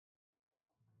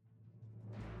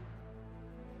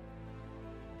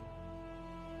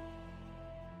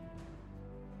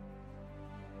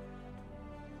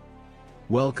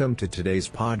Welcome to today's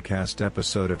podcast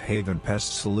episode of Haven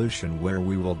Pest Solution, where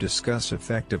we will discuss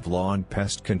effective lawn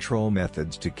pest control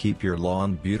methods to keep your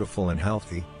lawn beautiful and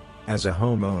healthy. As a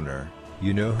homeowner,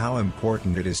 you know how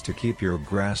important it is to keep your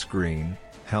grass green,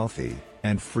 healthy,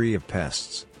 and free of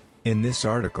pests. In this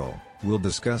article, we'll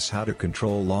discuss how to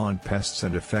control lawn pests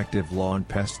and effective lawn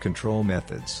pest control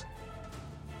methods.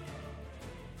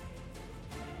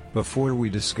 Before we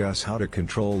discuss how to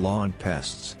control lawn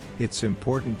pests, it's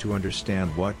important to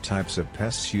understand what types of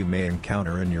pests you may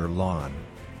encounter in your lawn.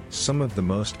 Some of the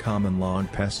most common lawn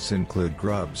pests include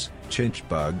grubs, chinch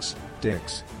bugs,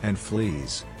 ticks, and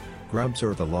fleas. Grubs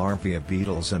are the larvae of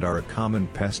beetles and are a common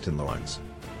pest in lawns.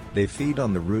 They feed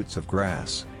on the roots of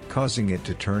grass, causing it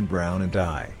to turn brown and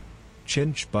die.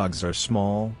 Chinch bugs are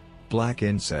small, black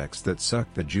insects that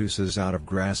suck the juices out of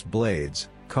grass blades,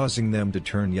 causing them to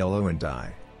turn yellow and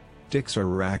die. Ticks are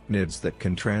arachnids that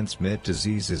can transmit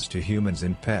diseases to humans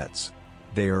and pets.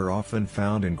 They are often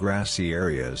found in grassy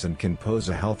areas and can pose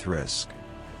a health risk.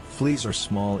 Fleas are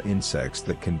small insects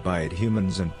that can bite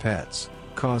humans and pets,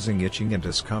 causing itching and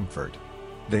discomfort.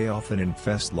 They often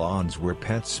infest lawns where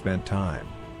pets spend time.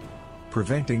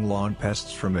 Preventing lawn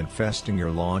pests from infesting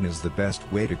your lawn is the best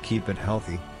way to keep it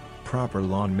healthy. Proper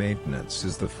lawn maintenance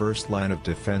is the first line of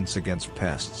defense against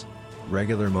pests.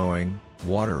 Regular mowing,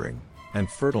 watering, and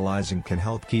fertilizing can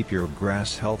help keep your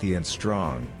grass healthy and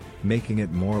strong, making it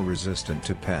more resistant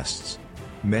to pests.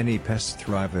 Many pests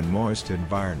thrive in moist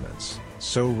environments,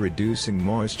 so reducing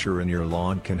moisture in your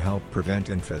lawn can help prevent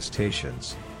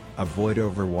infestations. Avoid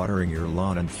overwatering your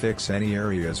lawn and fix any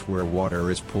areas where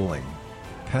water is pooling.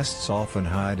 Pests often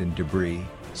hide in debris,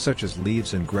 such as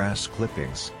leaves and grass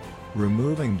clippings.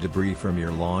 Removing debris from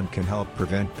your lawn can help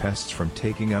prevent pests from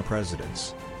taking up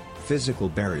residence. Physical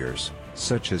barriers,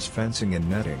 such as fencing and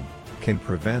netting, can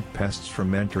prevent pests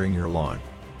from entering your lawn.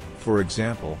 For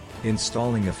example,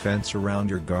 installing a fence around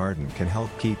your garden can help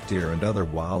keep deer and other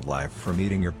wildlife from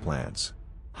eating your plants.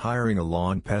 Hiring a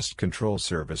lawn pest control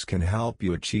service can help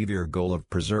you achieve your goal of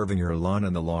preserving your lawn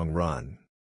in the long run.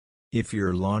 If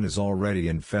your lawn is already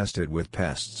infested with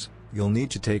pests, you'll need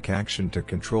to take action to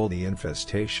control the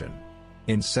infestation.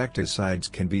 Insecticides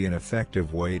can be an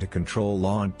effective way to control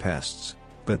lawn pests,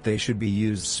 but they should be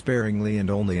used sparingly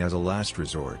and only as a last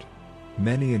resort.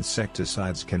 Many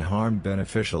insecticides can harm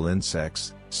beneficial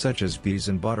insects, such as bees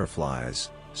and butterflies,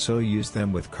 so use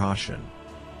them with caution.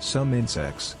 Some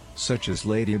insects, such as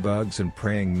ladybugs and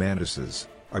praying mantises,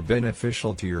 are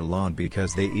beneficial to your lawn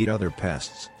because they eat other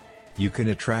pests. You can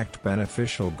attract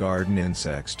beneficial garden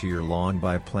insects to your lawn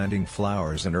by planting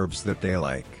flowers and herbs that they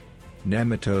like.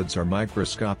 Nematodes are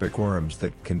microscopic worms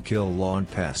that can kill lawn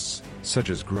pests, such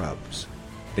as grubs.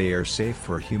 They are safe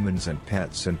for humans and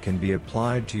pets and can be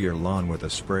applied to your lawn with a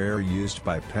sprayer used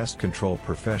by pest control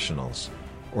professionals.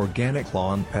 Organic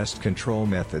lawn pest control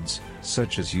methods,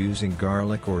 such as using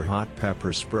garlic or hot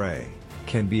pepper spray,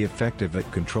 can be effective at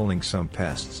controlling some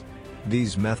pests.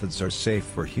 These methods are safe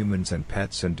for humans and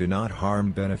pets and do not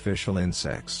harm beneficial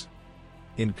insects.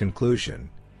 In conclusion,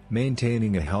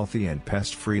 maintaining a healthy and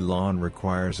pest-free lawn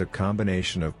requires a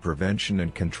combination of prevention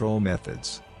and control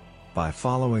methods. By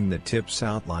following the tips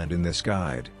outlined in this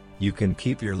guide, you can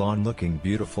keep your lawn looking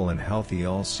beautiful and healthy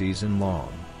all season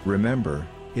long. Remember,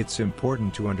 it's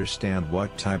important to understand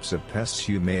what types of pests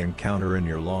you may encounter in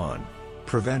your lawn,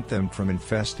 prevent them from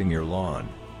infesting your lawn,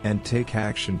 and take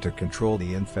action to control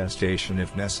the infestation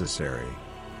if necessary.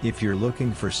 If you're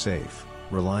looking for safe,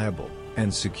 reliable,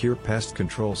 and secure pest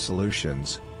control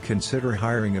solutions, consider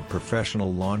hiring a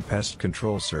professional lawn pest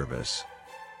control service.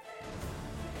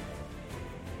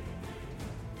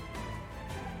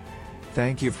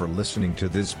 Thank you for listening to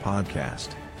this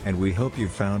podcast, and we hope you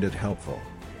found it helpful.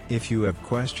 If you have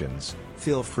questions,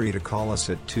 feel free to call us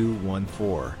at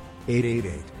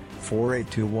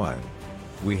 214-888-4821.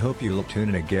 We hope you'll tune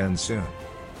in again soon.